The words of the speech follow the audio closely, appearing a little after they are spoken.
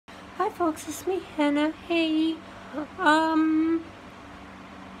folks, it's me, Hannah. Hey,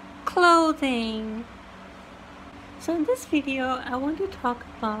 clothing. So in this video, I want to talk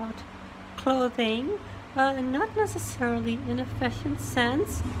about clothing, not necessarily in a fashion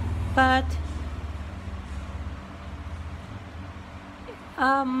sense, but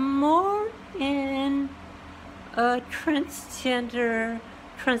more in a transgender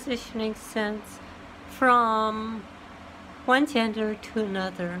transitioning sense from one gender to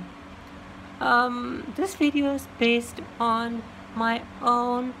another. This video is based on my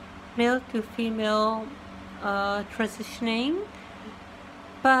own male to female transitioning,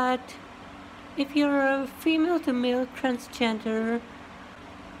 but if you're a female to male transgender,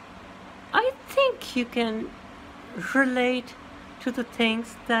 I think you can relate to the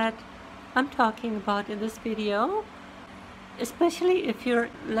things that I'm talking about in this video, especially if you're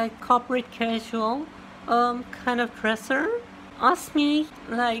like corporate casual kind of dresser. Ask me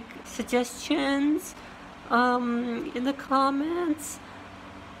like suggestions in the comments.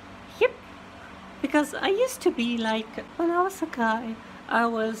 Yep, because I used to be like, when I was a guy, I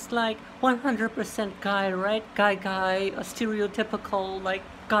was like 100% guy, right? Guy, a stereotypical like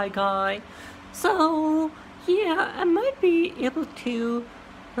guy. So yeah, I might be able to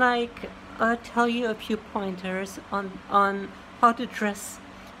like tell you a few pointers on how to dress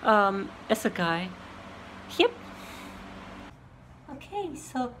as a guy. Yep. Okay,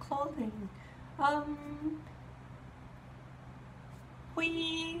 so clothing.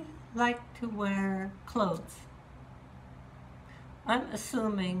 We like to wear clothes. I'm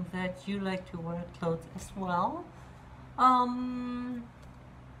assuming that you like to wear clothes as well.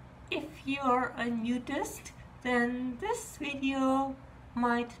 If you're a nudist, then this video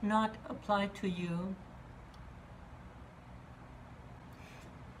might not apply to you.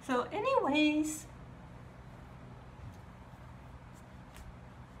 So anyways,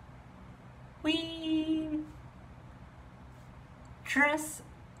 we dress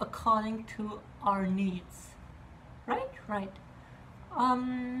according to our needs, right?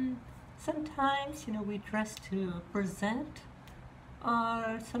 Sometimes, we dress to present,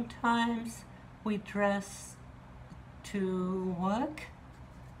 or sometimes we dress to work,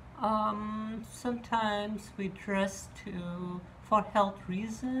 sometimes we dress for health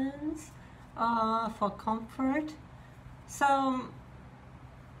reasons, for comfort. So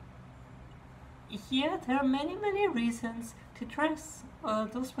yeah, there are many reasons to dress.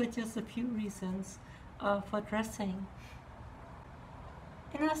 Those were just a few reasons for dressing.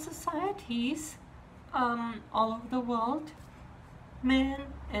 In our societies all over the world, men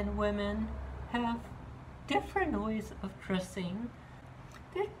and women have different ways of dressing.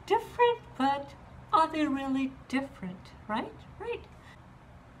 They're different, but are they really different, right?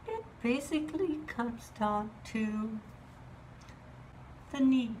 It basically comes down to the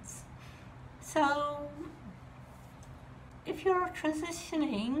needs. So if you're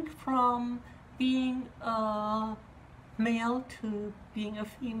transitioning from being a male to being a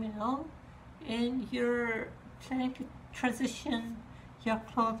female, and you're planning to transition your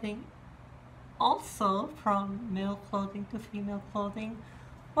clothing also from male clothing to female clothing,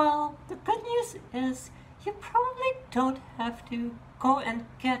 well, the good news is you probably don't have to go and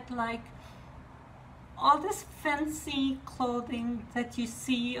get like all this fancy clothing that you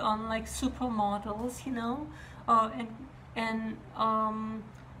see on like supermodels, and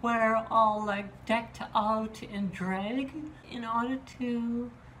we're all like decked out in drag in order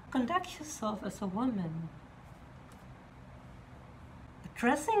to conduct yourself as a woman.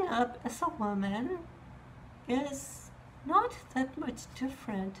 Dressing up as a woman is not that much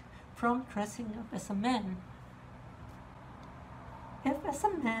different from dressing up as a man. If as a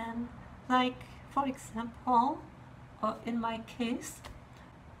man, like for example, in my case,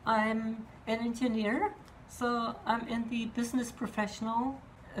 I'm an engineer, so I'm in the business professional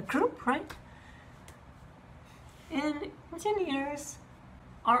group, right? And engineers,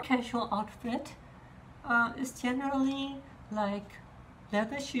 our casual outfit is generally like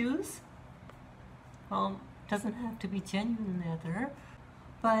leather shoes. Doesn't have to be genuine leather,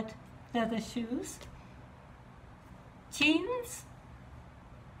 but leather shoes, jeans,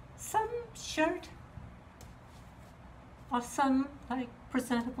 some shirt, or some like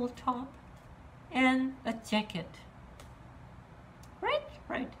presentable top, and a jacket.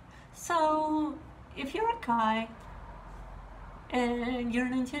 Right. So if you're a guy and you're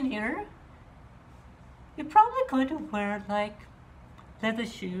an engineer, you're probably going to wear like leather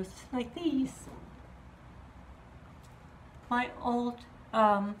shoes like these. My old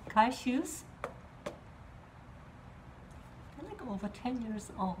guy shoes. They're like over 10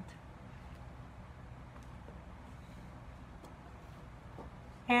 years old.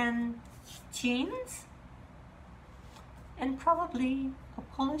 and jeans, and probably a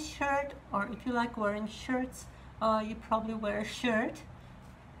polo shirt, or if you like wearing shirts, you probably wear a shirt.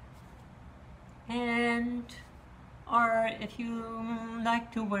 And or if you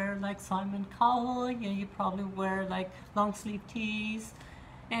like to wear like Simon Cowell, you probably wear like long sleeve tees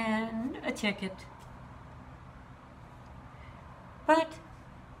and a jacket. But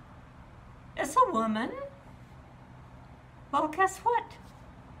as a woman, well, guess what?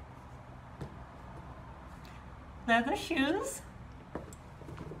 Leather shoes,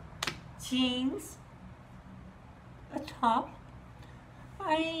 jeans, a top.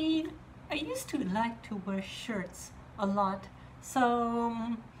 I used to like to wear shirts a lot. So,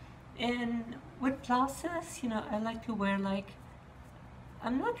 and with blouses, I like to wear like,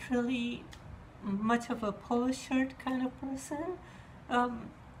 I'm not really much of a polo shirt kind of person.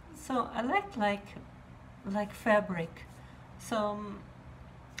 So I like fabric. So,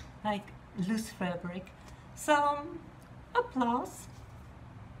 like loose fabric. So, a blouse,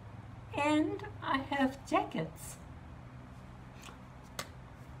 and I have jackets.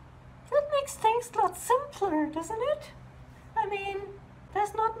 That makes things a lot simpler, doesn't it? I mean,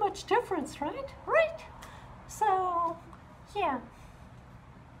 there's not much difference, right? Right? So, yeah.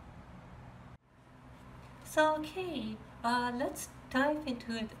 So, okay, let's dive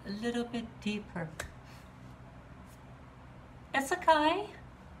into it a little bit deeper. As a guy,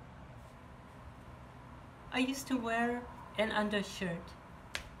 I used to wear an undershirt.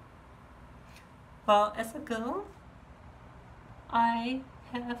 Well, as a girl, I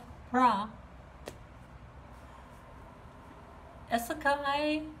have bra. As a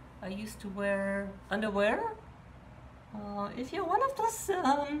guy, I used to wear underwear. If you're one of those, if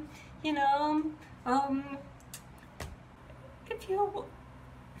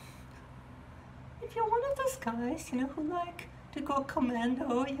you're one of those guys, who like to go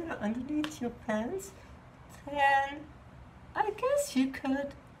commando, underneath your pants, then I guess you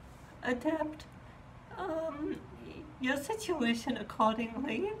could adapt your situation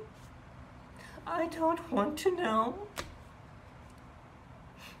accordingly. I don't want to know.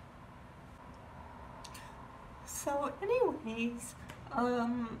 So anyways,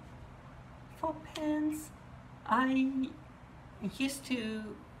 for pants, I used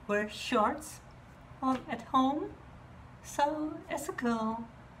to wear shorts at home. So as a girl,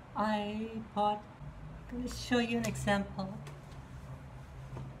 I'm going to show you an example.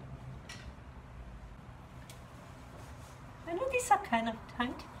 I know these are kind of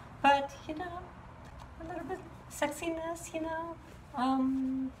tight, but a little bit sexiness,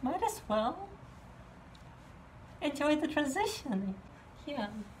 might as well enjoy the transition. Yeah.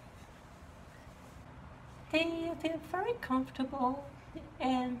 They're very comfortable,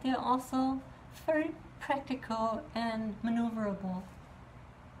 and they're also very practical and maneuverable.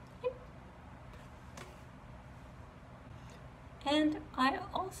 Yep. And I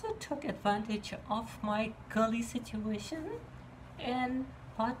also took advantage of my girly situation and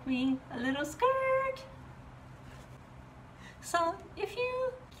bought me a little skirt. So if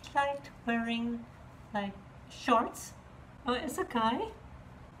you liked wearing like shorts as a guy,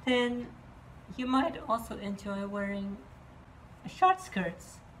 then you might also enjoy wearing short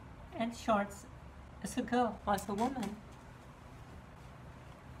skirts and shorts as a girl or as a woman.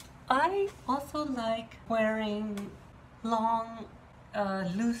 I also like wearing long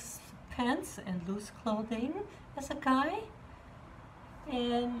loose pants and loose clothing as a guy,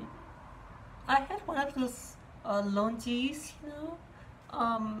 and I had one of those longies,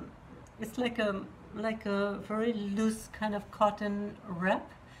 it's like a very loose kind of cotton wrap.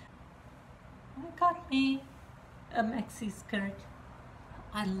 I got me a maxi skirt.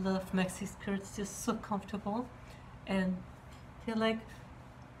 I love maxi skirts, just so comfortable, and they're like,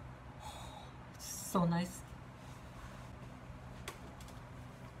 oh, so nice.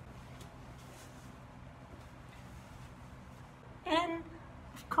 And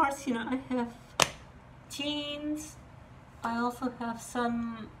of course, I have jeans. I also have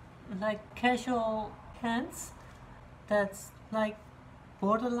some like casual pants that's like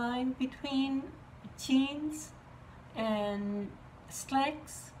borderline between jeans and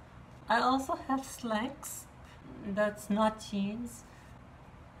slacks. I also have slacks that's not jeans.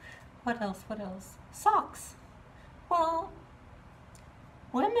 What else? Socks. Well,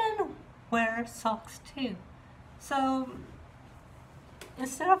 women wear socks too. So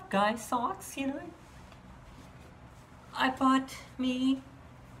instead of guy socks, I bought me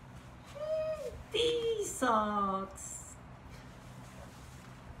these socks.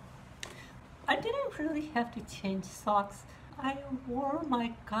 I didn't really have to change socks. I wore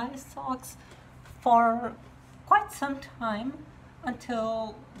my guy socks for quite some time,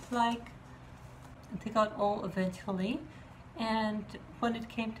 until like they got old eventually. And when it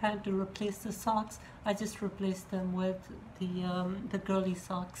came time to replace the socks, I just replaced them with the girly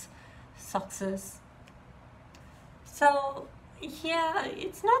sockses. So yeah,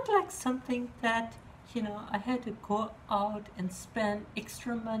 it's not like something that, you know, I had to go out and spend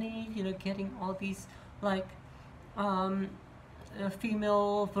extra money, you know, getting all these like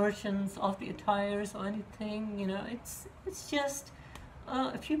female versions of the attires or anything. You know, it's just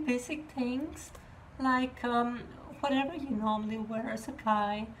a few basic things like whatever you normally wear as a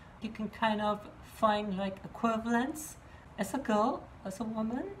guy. You can kind of find like equivalents as a girl, as a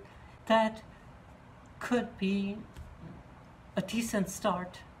woman, that could be a decent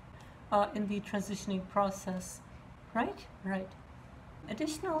start in the transitioning process, right? Right.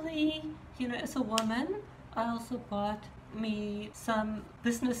 Additionally, you know, as a woman, I also bought me some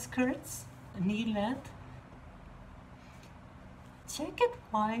business skirts, knee length. Jacket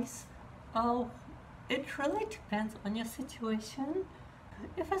wise, it really depends on your situation.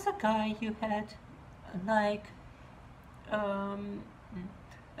 If as a guy you had like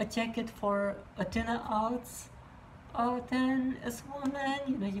a jacket for a dinner outs, then as a woman,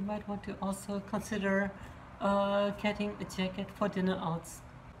 you know, you might want to also consider getting a jacket for dinner outs.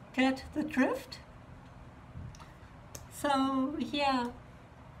 Get the drift? So yeah,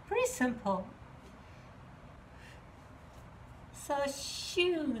 pretty simple. So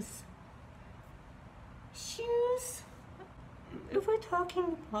shoes. Shoes, if we're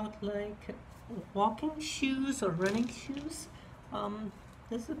talking about like walking shoes or running shoes,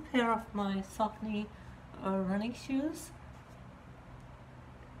 there's a pair of my Saucony running shoes.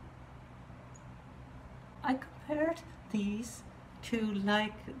 I compared these to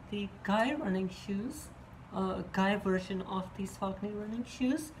like the guy running shoes, a guy version of the Saucony running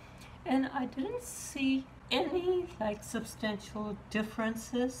shoes, and I didn't see any like substantial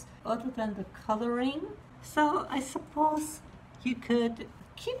differences other than the coloring. So I suppose you could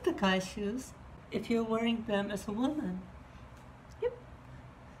keep the guy shoes if you're wearing them as a woman. Yep.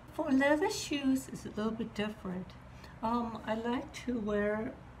 For leather shoes, it's a little bit different. I like to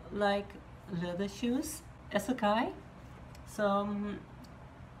wear like leather shoes as a guy. So,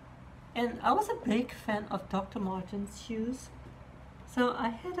 and I was a big fan of Dr. Martens shoes. So I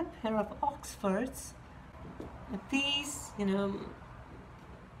had a pair of Oxfords. These, you know,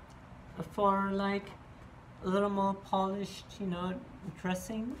 for like a little more polished, you know,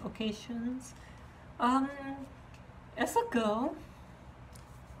 dressing occasions. As a girl,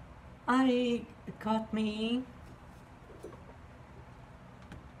 I got me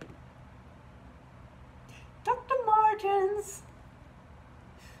Dr. Martens.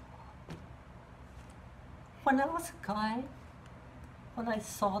 When I was a guy, when I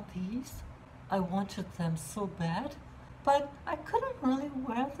saw these, I wanted them so bad, but I couldn't really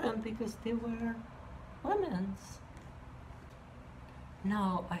wear them because they were women's.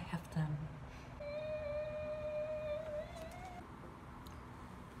 Now I have them.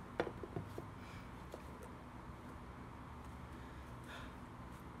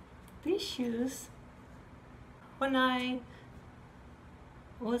 These shoes, when I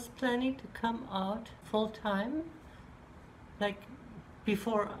was planning to come out full-time, like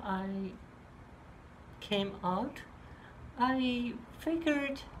before I came out, I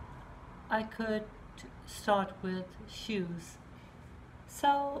figured I could start with shoes.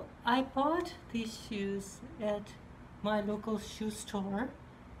 So I bought these shoes at my local shoe store,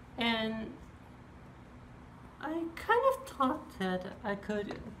 and I kind of thought that I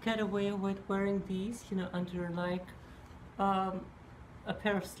could get away with wearing these, you know, under like a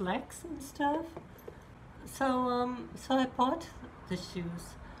pair of slacks and stuff. So so I bought the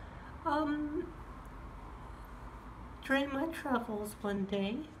shoes. During my travels one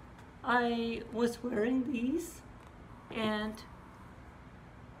day, I was wearing these, and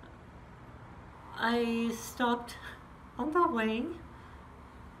I stopped on the way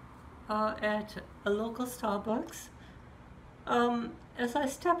at a local Starbucks. As I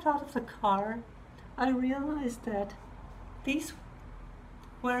stepped out of the car, I realized that these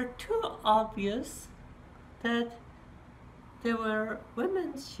were too obvious that they were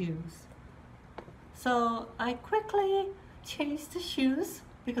women's shoes. So I quickly changed the shoes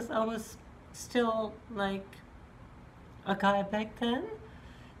because I was still like a guy back then.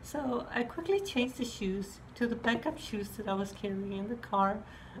 So I quickly changed the shoes to the backup shoes that I was carrying in the car,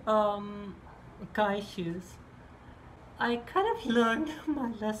 guy shoes. I kind of learned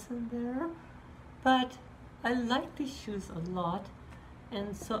my lesson there, but I like these shoes a lot,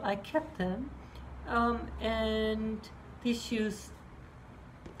 and so I kept them. And these shoes,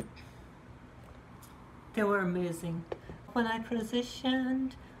 they were amazing. When I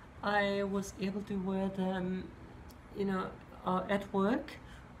transitioned, I was able to wear them, at work.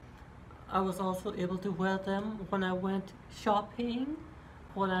 I was also able to wear them when I went shopping,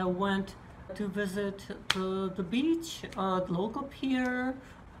 when I went to visit the beach, the local pier,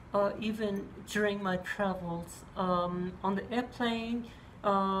 even during my travels on the airplane.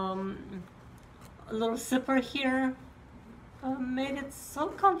 A little zipper here made it so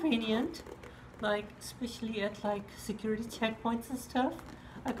convenient, like especially at like security checkpoints and stuff.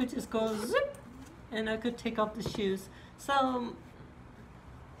 I could just go zip and I could take off the shoes. So,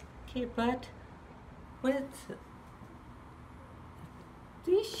 okay, but with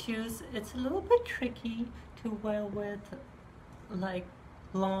these shoes, it's a little bit tricky to wear with like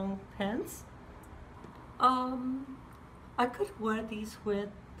long pants. I could wear these with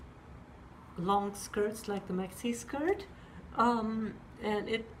long skirts like the maxi skirt, and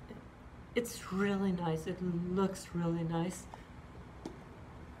it's really nice. It looks really nice.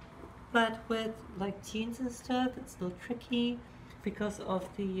 But with like jeans and stuff, it's a little tricky because of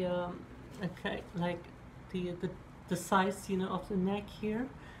the okay, like the size, of the neck here.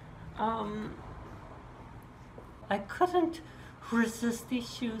 I couldn't resist these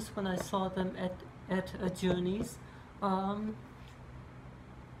shoes when I saw them at Journeys, at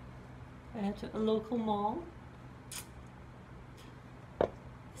a local mall.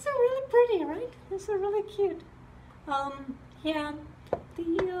 These are really pretty, right? These are really cute. Yeah,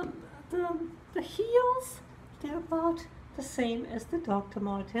 the heels, they're about the same as the Dr.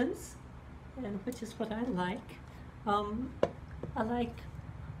 Martens, and which is what I like. I like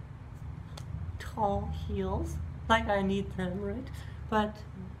tall heels, like I need them, right? But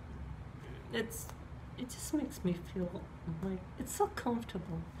it just makes me feel like it's so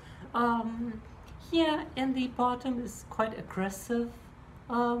comfortable. Yeah, and the bottom is quite aggressive,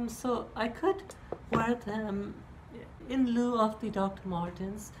 so I could wear them in lieu of the Dr.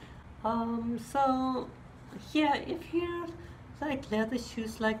 Martens. So yeah, if you like leather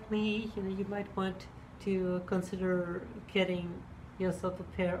shoes like me, you might want to consider getting yourself a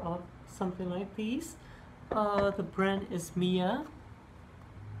pair of something like these. The brand is Mia.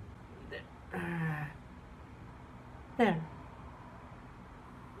 There.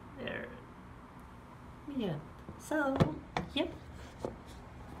 Yeah. So, yep.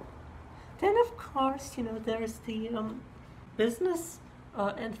 Then of course, there's the business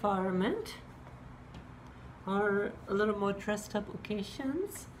environment, or a little more dressed up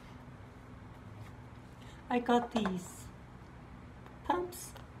occasions. I got these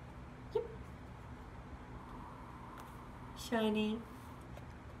pumps. Yep. Shiny.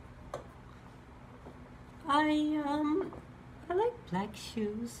 I like black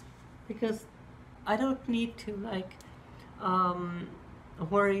shoes because I don't need to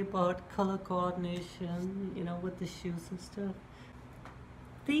worry about color coordination, with the shoes and stuff.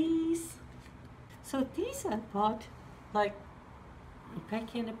 These I bought back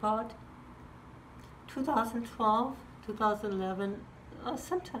in about 2012, 2011,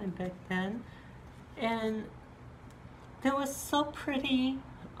 sometime back then, and they were so pretty.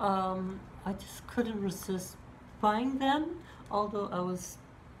 I just couldn't resist buying them, although I was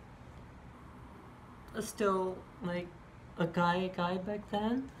still like a guy back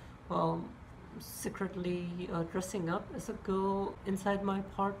then, well, secretly dressing up as a girl inside my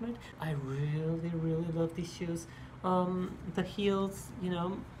apartment. I really love these shoes. The heels,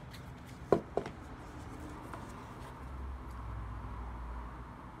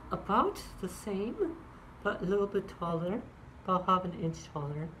 about the same, but a little bit taller, about half an inch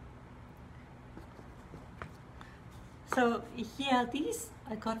taller. So yeah, these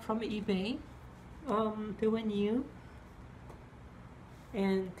I got from eBay. They were new,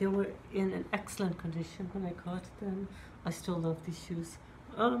 and they were in an excellent condition when I got them. I still love these shoes.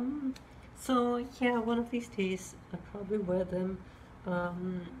 So yeah, one of these days I'll probably wear them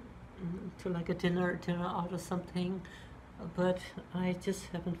to like a dinner out or something, but I just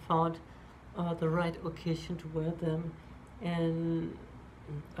haven't found the right occasion to wear them, and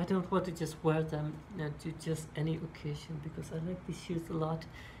I don't want to just wear them to just any occasion because I like these shoes a lot.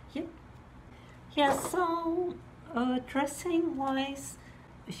 Yep. Yeah, so dressing wise,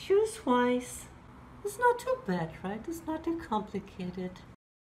 shoes wise, it's not too bad, right? It's not too complicated.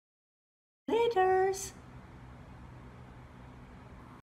 Laters!